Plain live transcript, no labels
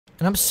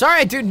And I'm sorry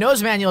I do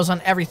nose manuals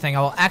on everything.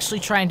 I will actually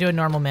try and do a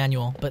normal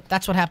manual, but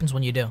that's what happens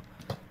when you do.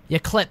 You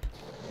clip.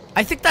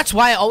 I think that's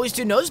why I always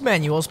do nose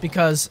manuals,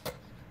 because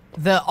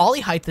the ollie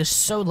height is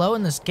so low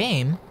in this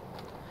game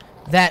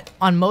that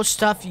on most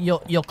stuff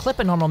you'll clip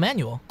a normal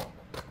manual.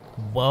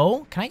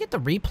 Whoa, can I get the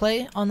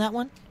replay on that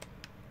one?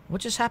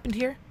 What just happened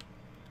here?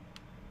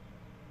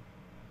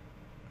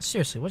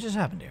 Seriously, what just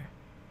happened here?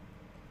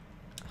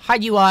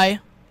 Hide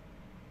UI.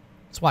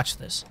 Let's watch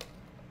this.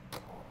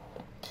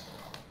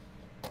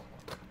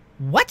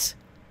 What?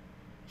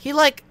 He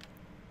like...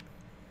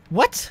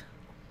 What?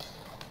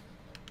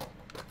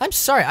 I'm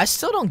sorry, I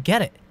still don't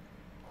get it.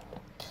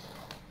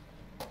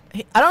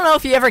 I don't know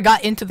if he ever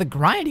got into the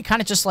grind. He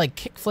kind of just like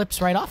kick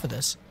flips right off of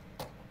this.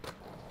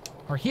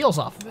 Or heels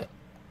off of it.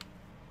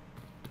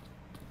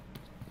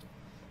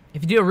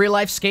 If you do a real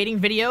life skating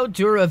video,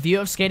 do a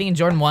review of skating in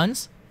Jordan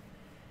 1's.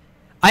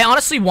 I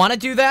honestly want to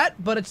do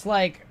that, but it's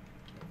like...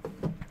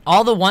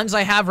 all the ones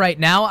I have right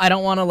now, I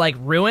don't want to like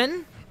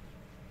ruin.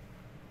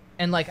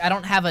 And like, I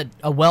don't have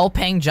a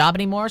well-paying job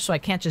anymore, so I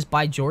can't just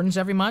buy Jordans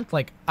every month.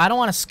 Like, I don't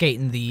want to skate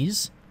in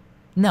these.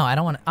 No, I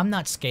don't want to. I'm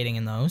not skating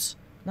in those.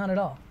 Not at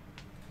all.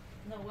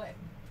 No way.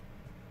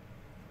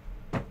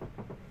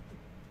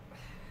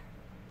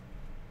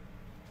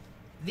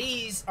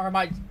 These are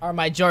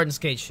my Jordan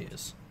skate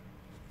shoes.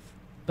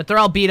 But they're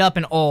all beat up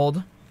and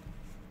old.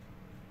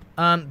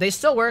 They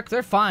still work.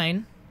 They're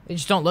fine. They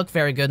just don't look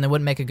very good, and they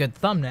wouldn't make a good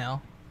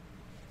thumbnail.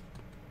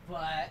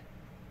 But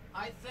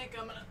I think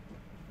I'm gonna...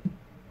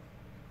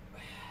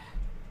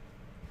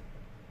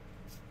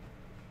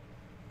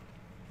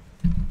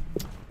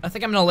 I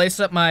think I'm gonna lace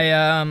up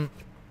my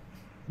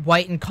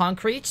white and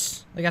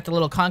concretes. They got the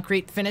little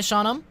concrete finish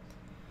on them.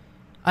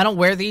 I don't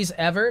wear these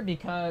ever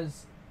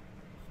because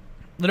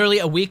literally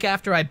a week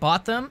after I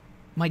bought them,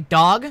 my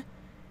dog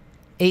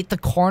ate the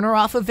corner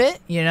off of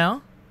it, you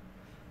know?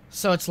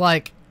 So it's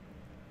like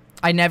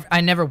I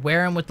never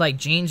wear them with like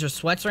jeans or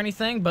sweats or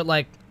anything, but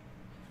like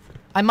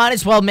I might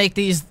as well make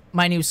these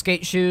my new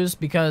skate shoes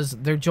because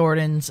they're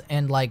Jordans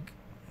and like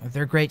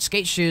they're great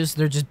skate shoes.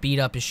 They're just beat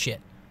up as shit,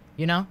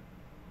 you know?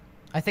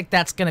 I think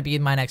that's going to be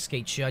my next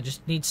skate shoe. I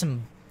just need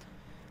some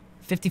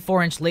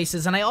 54-inch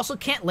laces. And I also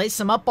can't lace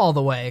them up all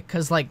the way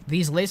because, like,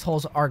 these lace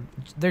holes are...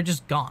 they're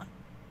just gone.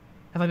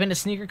 Have I been to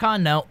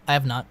SneakerCon? No, I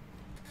have not.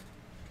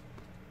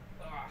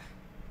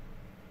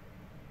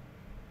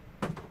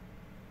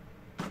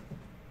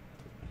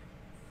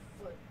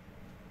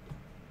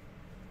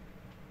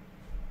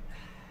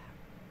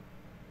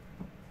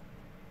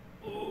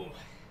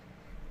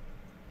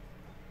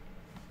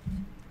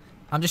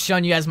 I'm just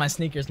showing you guys my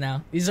sneakers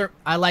now. These are...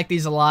 I like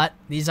these a lot.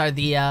 These are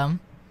the,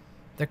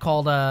 they're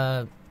called,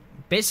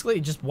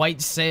 basically just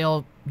white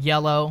sail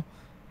yellow.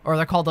 Or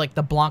they're called, like,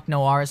 the Blanc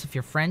Noirs if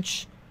you're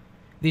French.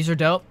 These are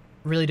dope.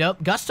 Really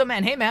dope. Gusto,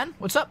 man. Hey, man.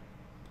 What's up?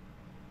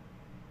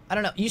 I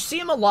don't know. You see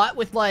them a lot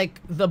with, like,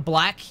 the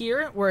black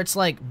here. Where it's,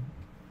 like,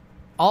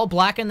 all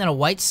black and then a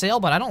white sail.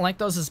 But I don't like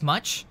those as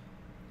much.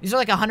 These are,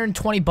 like,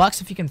 120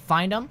 bucks if you can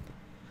find them.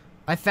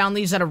 I found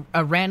these at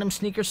a random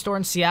sneaker store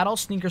in Seattle,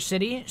 Sneaker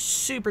City.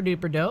 Super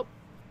duper dope.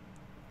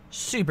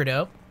 Super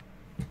dope.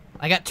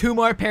 I got 2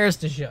 more pairs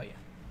to show you.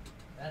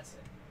 That's it.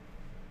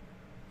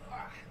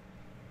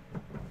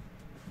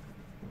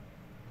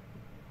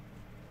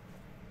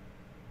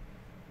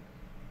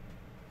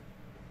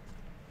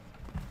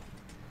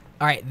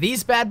 Alright,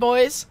 these bad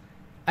boys,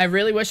 I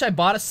really wish I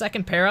bought a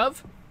second pair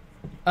of.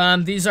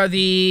 These are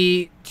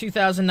the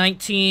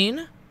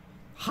 2019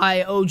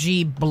 High OG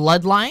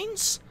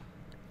Bloodlines.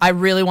 I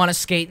really want to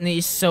skate in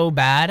these so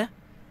bad,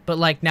 but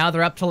like now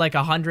they're up to like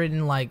 100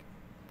 and like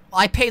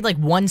I paid like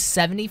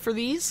 170 for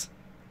these,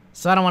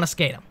 so I don't want to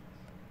skate them.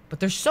 But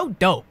they're so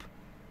dope,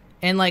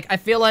 and like I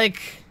feel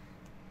like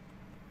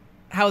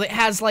how it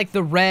has like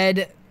the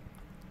red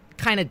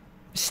kind of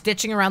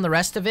stitching around the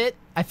rest of it.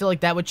 I feel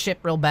like that would chip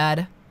real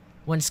bad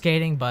when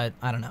skating, but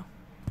I don't know.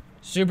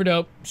 Super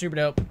dope, super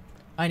dope.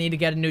 I need to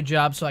get a new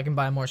job so I can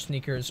buy more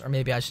sneakers, or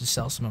maybe I should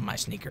sell some of my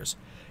sneakers.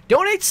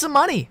 Donate some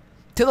money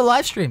to the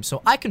live stream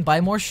so I can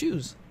buy more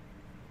shoes.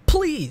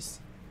 Please.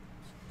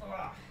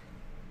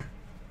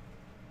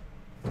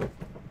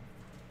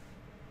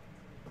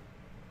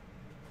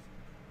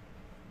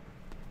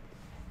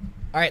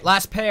 Alright,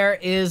 last pair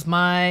is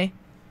my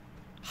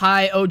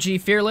High OG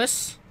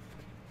Fearless.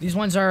 These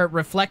ones are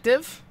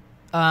reflective.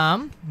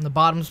 The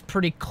bottom's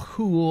pretty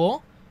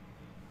cool.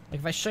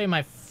 Like if I show you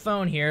my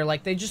phone here,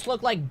 like they just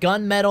look like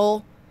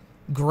gunmetal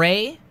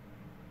gray.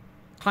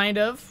 Kind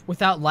of,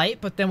 without light,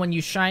 but then when you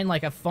shine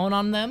like a phone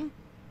on them,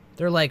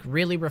 they're like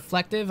really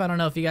reflective. I don't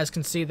know if you guys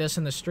can see this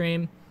in the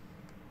stream.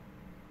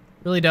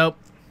 Really dope.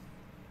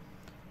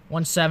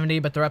 170,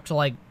 but they're up to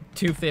like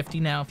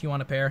 250 now if you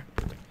want a pair.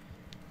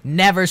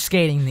 Never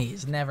skating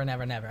these. Never,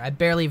 never, never. I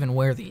barely even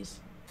wear these.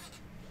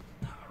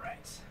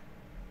 Alright.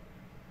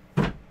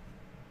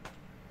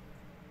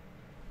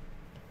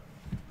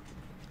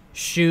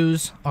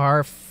 Shoes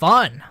are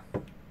fun.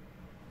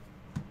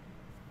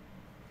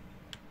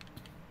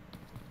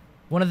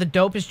 One of the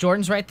dopest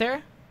Jordans right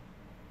there.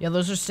 Yeah,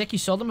 those are sick. You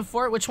sold them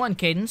before? Which one,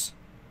 Cadence?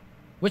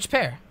 Which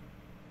pair?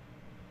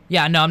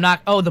 Yeah, no, I'm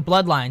not. Oh, the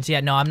Bloodlines. Yeah,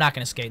 no, I'm not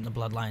gonna skate in the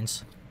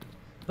Bloodlines.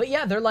 But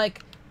yeah, they're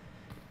like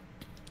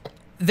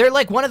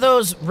one of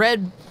those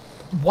red,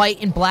 white,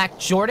 and black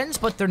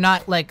Jordans, but they're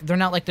not like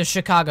the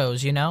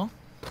Chicago's, you know?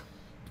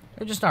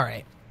 They're just all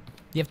right.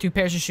 You have 2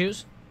 pairs of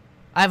shoes?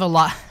 I have a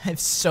lot. I have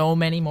so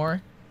many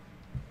more.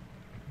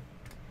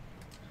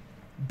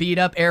 Beat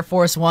up Air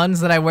Force Ones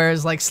that I wear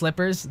as like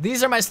slippers.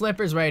 These are my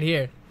slippers right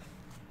here.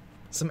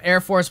 Some Air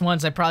Force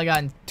Ones I probably got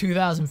in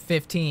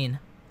 2015.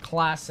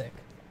 Classic.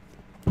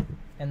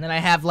 And then I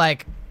have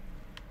like,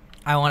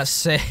 I want to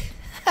say,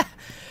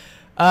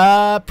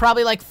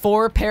 probably like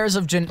 4 pairs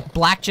of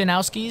black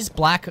Janowskis.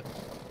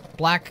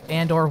 Black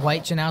and or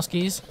white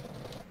Janowskis.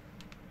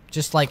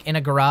 Just like in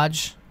a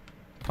garage.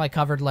 Probably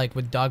covered like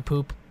with dog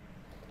poop.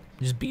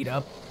 Just beat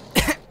up.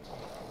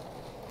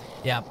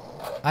 Yeah.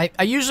 I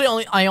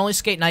usually only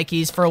skate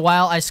Nikes. For a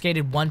while I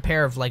skated 1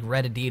 pair of like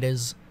red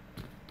Adidas.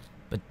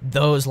 But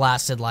those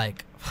lasted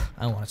like,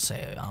 I want to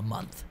say a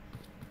month.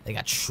 They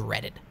got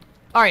shredded.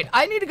 Alright,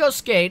 I need to go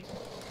skate.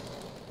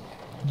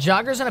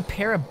 Joggers and a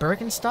pair of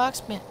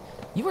Birkenstocks? Man,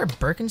 you wear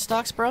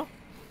Birkenstocks, bro?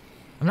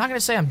 I'm not gonna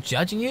say I'm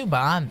judging you,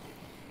 but I'm...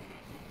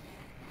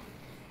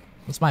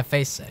 What's my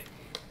face say?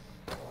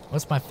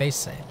 What's my face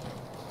say?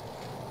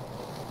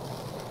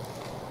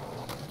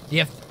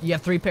 You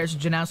have 3 pairs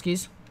of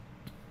Janowskis?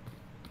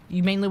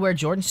 You mainly wear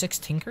Jordan 6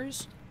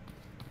 Tinkers?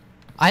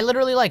 I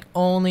literally, like,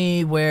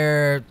 only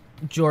wear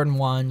Jordan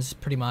 1's,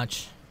 pretty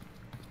much.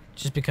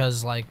 Just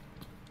because, like,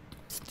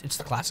 it's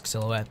the classic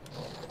silhouette.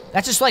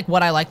 That's just, like,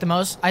 what I like the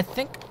most. I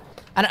think...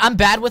 I'm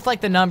bad with, like,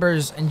 the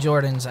numbers in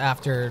Jordans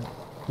after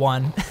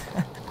 1.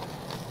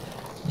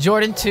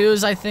 Jordan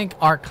 2's, I think,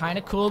 are kind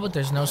of cool, but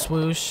there's no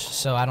swoosh,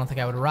 so I don't think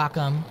I would rock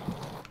them.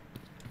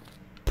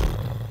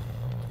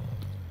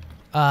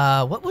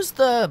 What was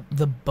the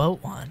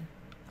boat one?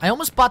 I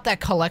almost bought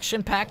that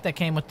collection pack that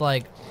came with,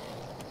 like,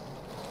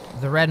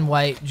 the red and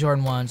white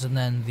Jordan 1's and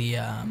then the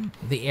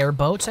air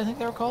boats, I think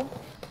they were called?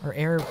 Or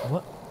air...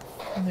 What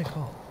are they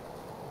called?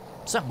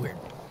 Something weird.